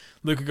not?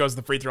 Luka goes to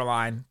the free throw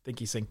line. I think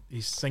he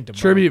synced him.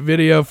 Tribute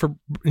video for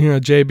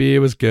JB. It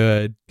was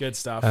good. Good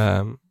stuff.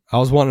 I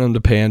was wanting him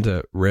to pan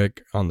to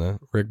Rick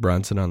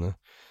Brunson on the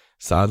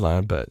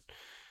sideline, but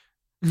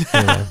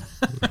I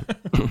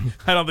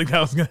don't think that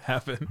was gonna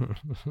happen.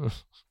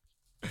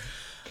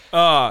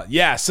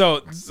 So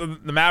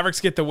the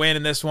Mavericks get the win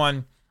in this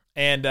one,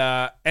 and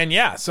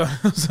so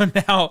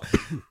now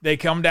they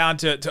come down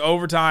to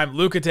overtime.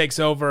 Luka takes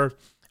over.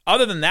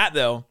 Other than that,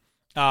 though.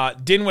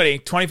 Dinwiddie,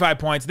 25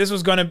 points. This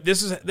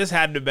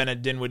had to have been a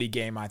Dinwiddie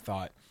game, I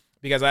thought,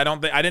 because I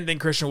didn't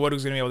think Christian Wood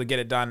was going to be able to get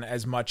it done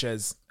as much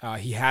as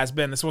he has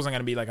been. This wasn't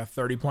going to be like a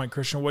 30-point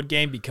Christian Wood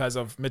game because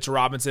of Mitchell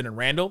Robinson and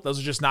Randall. Those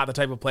are just not the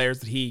type of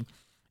players that he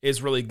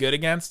is really good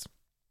against.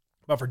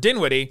 But for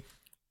Dinwiddie,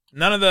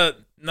 none of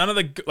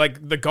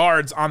the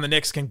guards on the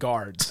Knicks can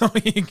guard. So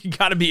you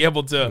got to be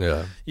able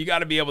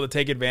to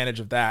take advantage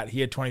of that. He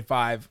had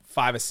 25,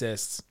 5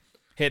 assists,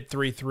 hit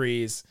 3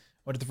 threes.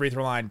 Went to the free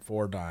throw line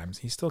 4 times.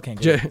 He still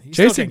can't get it.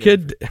 Jason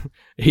Kidd,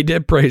 he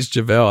did praise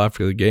JaVale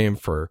after the game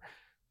for,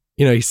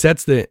 he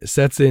sets the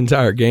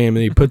entire game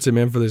and he puts him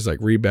in for this like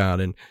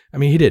rebound. And I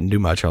mean, he didn't do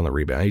much on the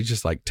rebound. He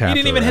just like tapped.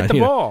 He didn't even hit the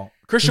ball.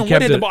 Christian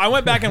Wood hit the ball. I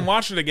went back and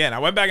watched it again. I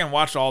went back and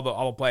watched all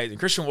the plays, and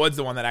Christian Wood's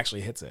the one that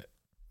actually hits it.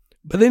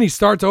 But then he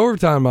starts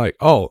overtime. Like,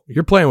 oh,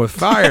 you're playing with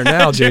fire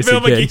now,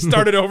 Jason Kidd. He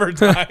started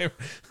overtime.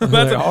 All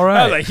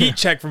right. That was a heat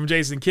check from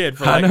Jason Kidd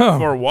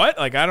for what?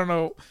 Like, I don't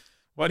know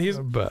what he's.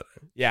 But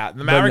Yeah,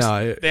 the Mavericks,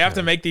 no, they have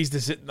to make these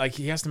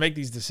he has to make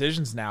these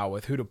decisions now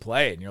with who to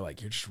play, and you're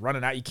like, you're just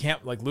running out. You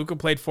can't, like, Luka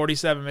played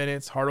 47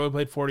 minutes, Hardaway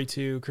played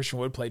 42, Christian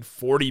Wood played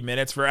 40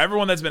 minutes. For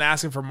everyone that's been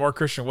asking for more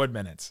Christian Wood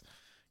minutes,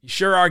 you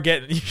sure are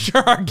getting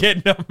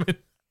them.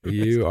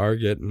 You are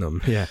getting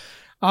them. Yeah.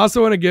 I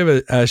also want to give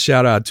a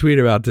shout out, tweet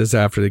about this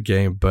after the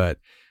game, but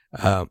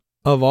of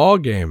all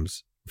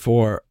games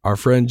for our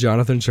friend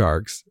Jonathan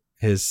Sharks,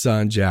 his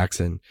son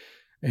Jackson,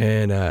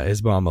 and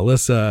his mom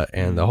Melissa,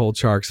 and the whole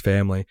Sharks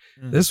family.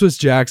 This was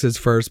Jackson's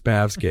first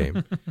Mavs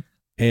game.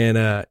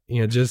 And,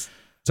 just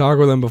talk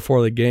with them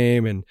before the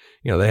game, and,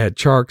 they had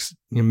Sharks,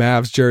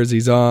 Mavs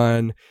jerseys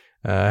on,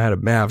 had a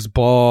Mavs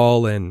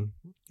ball, and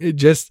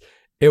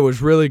it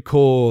was really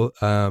cool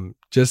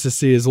just to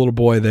see his little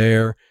boy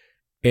there.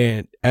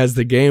 And as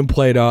the game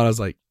played on, I was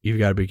like, "You've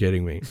got to be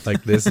kidding me!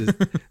 Like, this is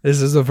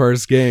the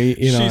first game."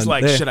 She's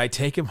like, "Should I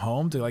take him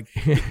home to like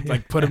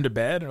put him to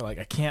bed, or like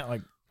I can't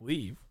like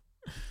leave?"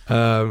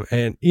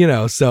 And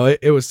so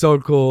it was so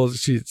cool.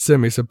 She sent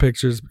me some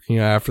pictures,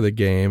 after the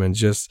game, and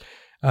just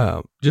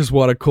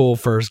what a cool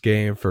first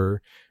game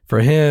for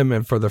him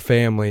and for the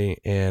family.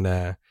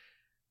 And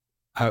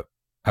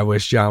I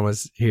wish John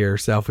was here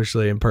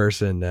selfishly in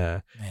person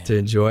to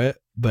enjoy it,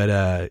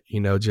 but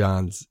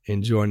John's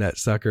enjoying that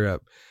sucker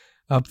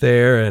up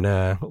there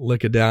and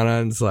looking down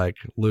on it. It's like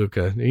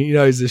Luka,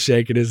 he's just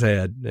shaking his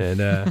head.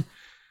 And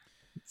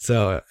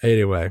so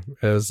anyway,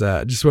 it was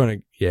just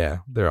want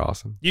to, they're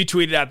awesome. You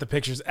tweeted out the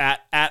pictures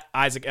at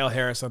Isaac L.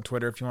 Harris on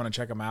Twitter if you want to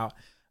check them out.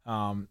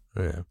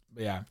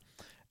 Yeah.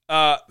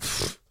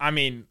 I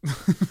mean,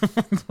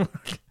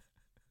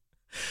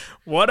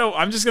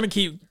 I'm just gonna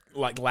keep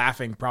like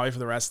laughing probably for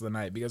the rest of the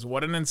night, because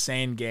what an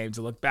insane game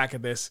to look back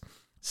at this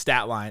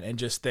stat line and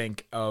just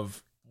think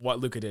of what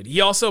Luka did.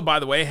 He also, by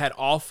the way, had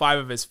all 5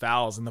 of his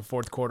fouls in the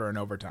fourth quarter and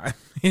overtime.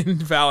 He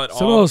didn't foul at all.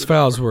 Some of those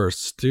fouls were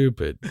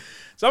stupid.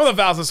 Some of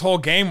the fouls this whole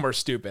game were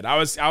stupid. I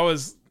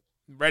was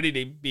ready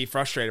to be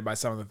frustrated by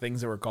some of the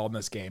things that were called in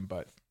this game,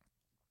 but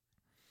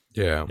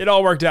yeah, it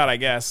all worked out, I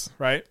guess,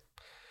 right?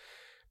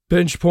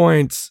 Bench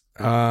points.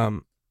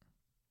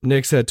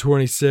 Knicks had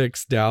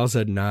 26. Dallas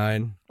had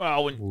 9.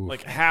 Well, when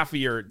like half of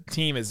your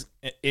team is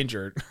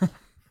injured.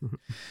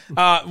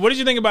 What did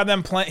you think about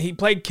them playing? He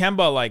played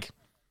Kemba like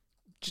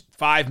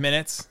 5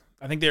 minutes.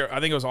 I think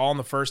it was all in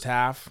the first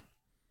half.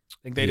 I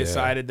think they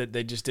decided that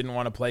they just didn't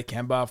want to play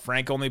Kemba.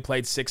 Frank only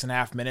played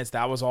 6.5 minutes.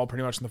 That was all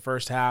pretty much in the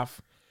first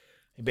half.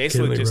 He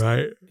basically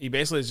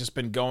has just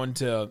been going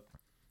to,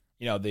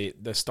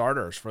 the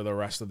starters for the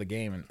rest of the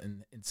game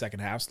in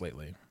second halves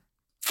lately.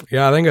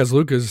 Yeah, I think as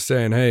Luka's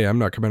saying, "Hey, I'm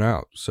not coming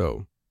out,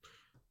 so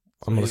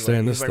I'm going to stay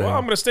in this thing." Well,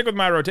 I'm going to stick with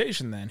my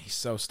rotation then. He's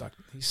so stuck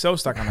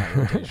on that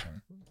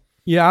rotation.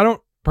 Yeah, I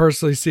don't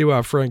personally see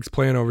why Frank's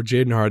playing over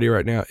Jaden Hardy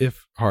right now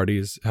if Hardy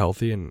is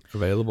healthy and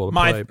available to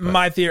play.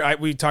 My theory,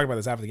 we talked about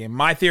this after the game.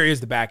 My theory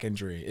is the back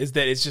injury is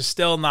that it's just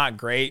still not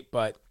great,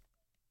 but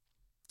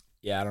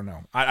yeah, I don't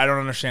know. I don't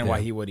understand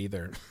why he would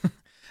either.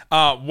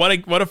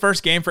 What a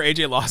first game for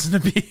AJ Lawson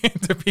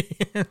to be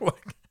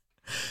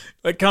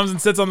like comes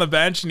and sits on the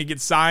bench and he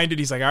gets signed and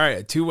he's like, all right,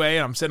 a 2-way,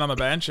 and I'm sitting on the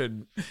bench,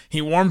 and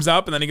he warms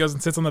up and then he goes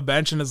and sits on the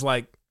bench and is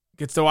like,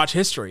 gets to watch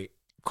history,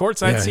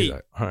 courtside seat.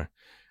 Like, all right.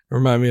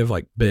 Remind me of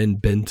like Ben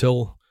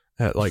Bentil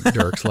at like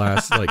Dirk's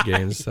last like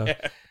games and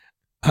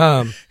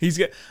stuff. He's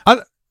good.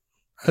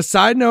 A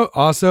side note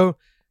also,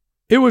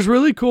 it was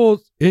really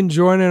cool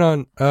enjoying it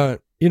on I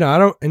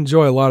don't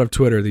enjoy a lot of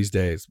Twitter these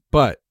days,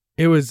 but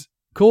it was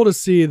cool to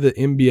see the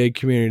NBA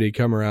community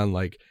come around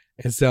like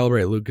and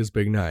celebrate Luka's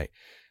big night.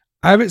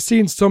 I haven't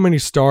seen so many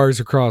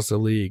stars across the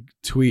league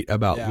tweet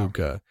about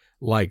Luka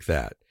like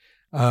that.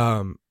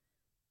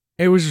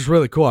 It was just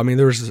really cool. I mean,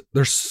 there's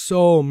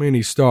so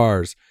many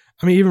stars.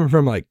 I mean, even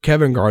from like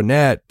Kevin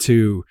Garnett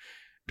to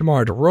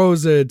DeMar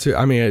DeRozan to,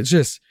 I mean, there's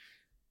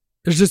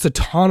just a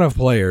ton of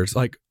players.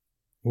 Like,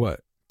 what?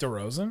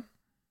 DeRozan?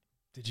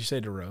 Did you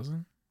say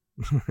DeRozan?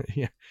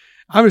 Yeah.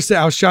 I was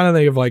trying to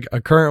think of like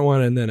a current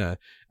one and then a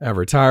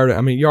retired.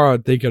 I mean, y'all are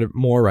thinking of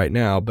more right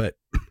now, but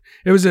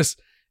it was just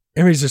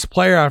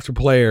player after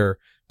player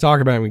talk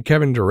about, I mean,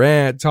 Kevin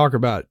Durant, talk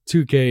about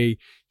 2K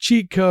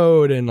cheat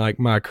code and like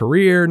my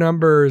career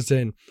numbers.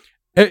 And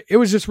it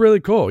was just really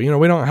cool. We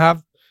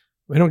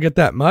don't get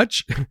that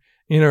much.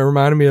 It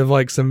reminded me of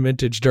like some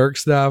vintage Dirk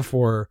stuff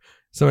or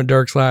some of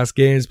Dirk's last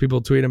games,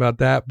 people tweeting about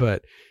that,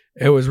 but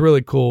it was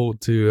really cool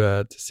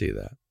to see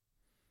that.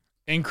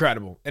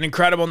 Incredible. An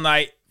incredible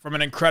night from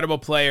an incredible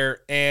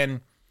player.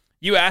 And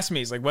you asked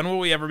me, it's like, when will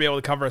we ever be able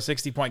to cover a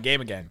 60-point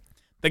game again?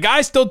 The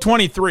guy's still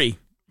 23.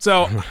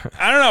 So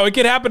I don't know. It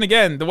could happen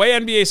again. The way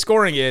NBA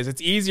scoring is,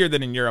 it's easier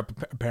than in Europe,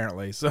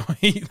 apparently. So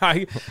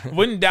I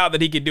wouldn't doubt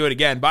that he could do it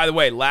again. By the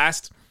way,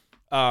 what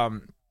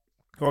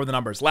were the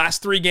numbers?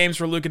 Last 3 games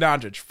for Luka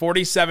Doncic: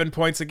 47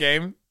 points a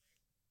game,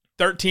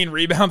 13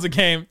 rebounds a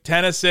game,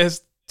 10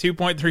 assists,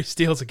 2.3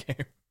 steals a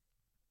game.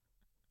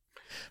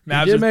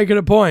 He did make it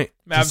a point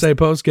to say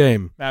post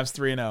game. Mavs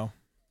 3-0.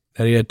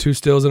 That he had 2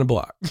 steals and a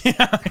block.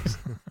 Yeah.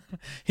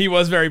 he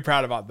was very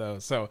proud about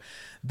those. So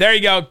there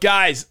you go,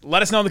 guys.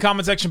 Let us know in the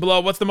comment section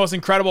below what's the most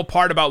incredible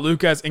part about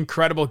Luka's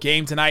incredible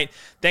game tonight.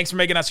 Thanks for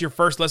making us your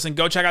first listen.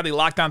 Go check out the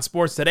Locked On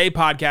Sports Today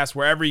podcast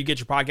wherever you get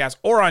your podcasts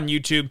or on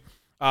YouTube.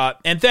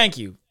 And thank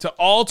you to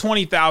all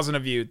 20,000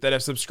 of you that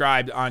have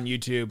subscribed on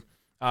YouTube.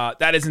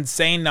 That is an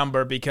insane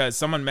number because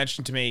someone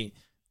mentioned to me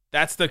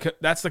that's the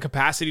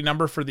capacity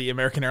number for the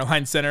American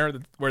Airlines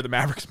Center where the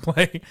Mavericks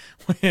play.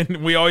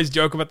 When we always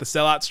joke about the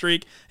sellout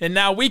streak, and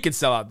now we could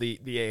sell out the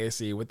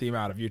AAC with the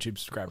amount of YouTube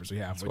subscribers we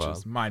have, which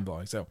is mind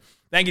blowing. So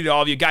thank you to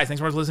all of you guys.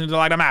 Thanks for listening to the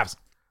Locked On Mavs.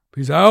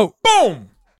 Peace out. Boom.